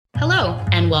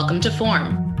welcome to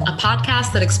Form, a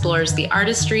podcast that explores the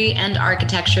artistry and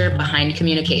architecture behind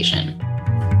communication.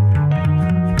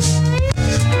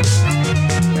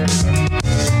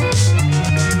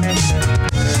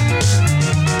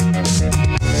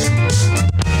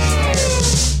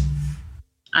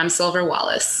 I'm Silver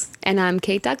Wallace. And I'm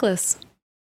Kate Douglas.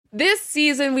 This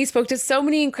season, we spoke to so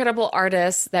many incredible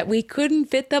artists that we couldn't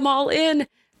fit them all in,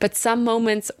 but some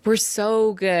moments were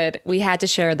so good, we had to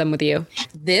share them with you.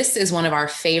 This is one of our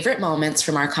favorite moments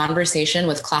from our conversation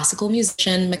with classical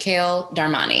musician Mikhail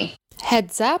Darmani.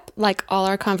 Heads up, like all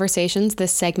our conversations,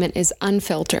 this segment is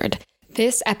unfiltered.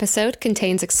 This episode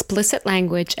contains explicit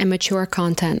language and mature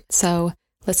content, so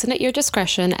listen at your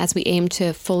discretion as we aim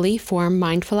to fully form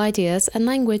mindful ideas and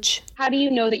language. How do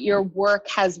you know that your work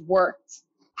has worked?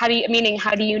 How do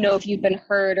you know if you've been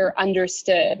heard or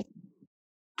understood?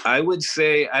 I would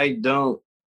say I don't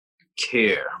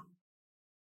care.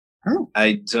 Oh.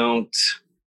 I don't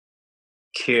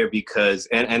care because,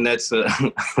 and that's a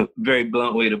very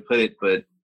blunt way to put it, but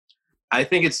I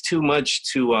think it's too much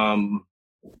to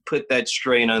put that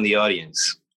strain on the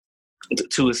audience,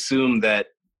 to assume that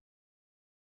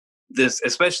this,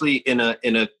 especially in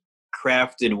a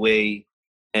crafted way,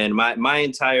 and my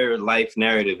entire life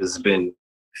narrative has been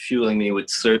fueling me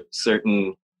with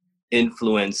certain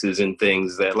influences and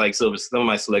things that, like, so some of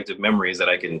my selective memories that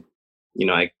I can,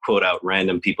 I quote out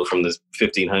random people from the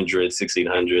 1500s,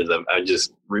 1600s. I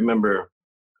just remember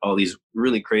all these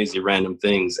really crazy random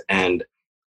things. And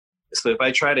so if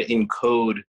I try to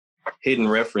encode hidden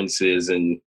references,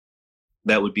 and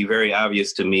that would be very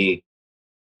obvious to me,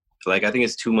 like, I think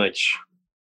it's too much.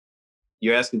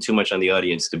 You're asking too much on the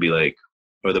audience to be like,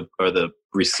 or the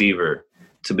receiver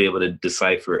to be able to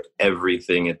decipher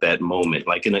everything at that moment,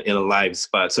 like in a live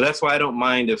spot. So that's why I don't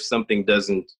mind if something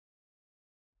doesn't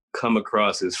come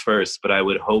across as first, but I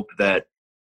would hope that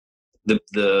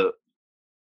the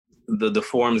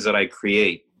forms that I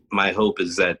create, my hope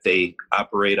is that they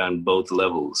operate on both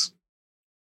levels.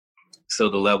 So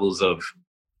the levels of,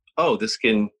 this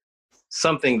can,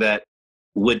 something that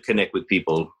would connect with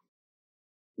people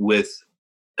with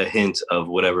a hint of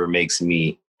whatever makes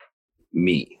me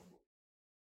me.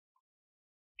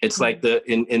 It's like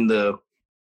in the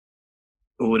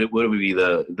what would be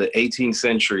the 18th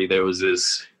century, there was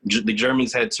the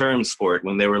Germans had terms for it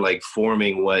when they were like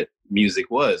forming what music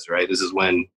was, right? This is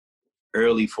when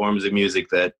early forms of music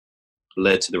that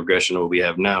led to the progression of what we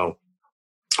have now.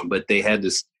 But they had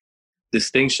this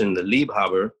distinction, the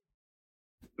Liebhaber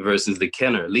versus the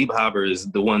Kenner. Liebhaber is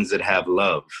the ones that have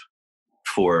love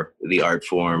for the art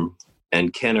form,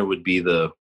 and Kenner would be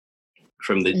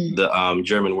from the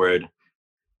German word,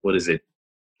 what is it?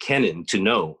 Kennen, to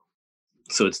know.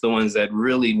 So it's the ones that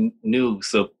really knew.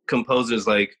 So composers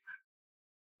like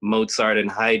Mozart and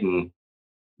Haydn,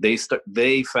 they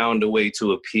found a way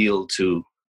to appeal to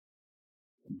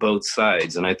both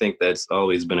sides. And I think that's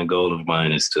always been a goal of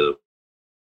mine, is to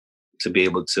be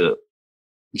able to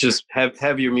just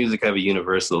have your music have a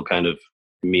universal kind of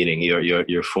meaning,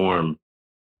 your form.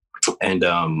 And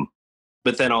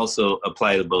but then also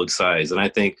apply to both sides. And I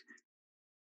think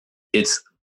it's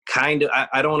kind of,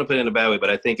 I don't want to put it in a bad way, but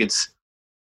I think it's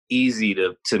easy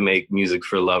to make music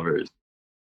for lovers,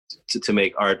 to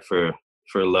make art for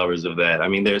lovers of that. I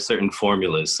mean, there are certain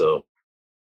formulas, so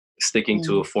sticking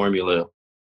to a formula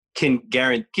can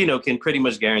pretty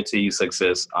much guarantee you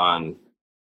success on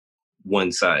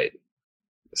one side.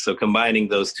 So combining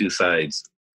those two sides.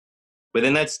 But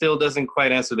then that still doesn't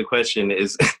quite answer the question,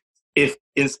 is if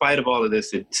in spite of all of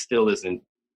this, it still isn't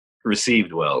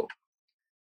received well,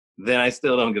 then I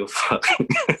still don't give a fuck.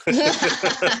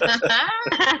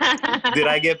 Did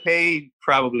I get paid?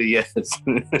 Probably yes.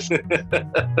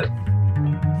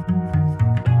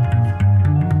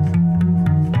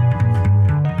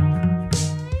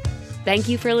 Thank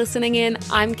you for listening in.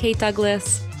 I'm Kate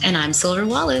Douglas. And I'm Silver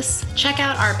Wallace. Check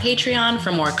out our Patreon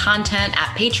for more content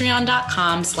at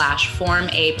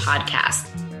patreon.com/formapodcast.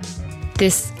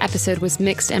 This episode was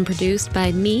mixed and produced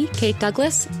by me, Kate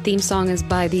Douglas. Theme song is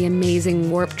by the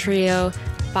amazing Warp Trio.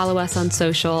 Follow us on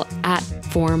social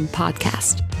 @Form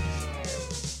Podcast.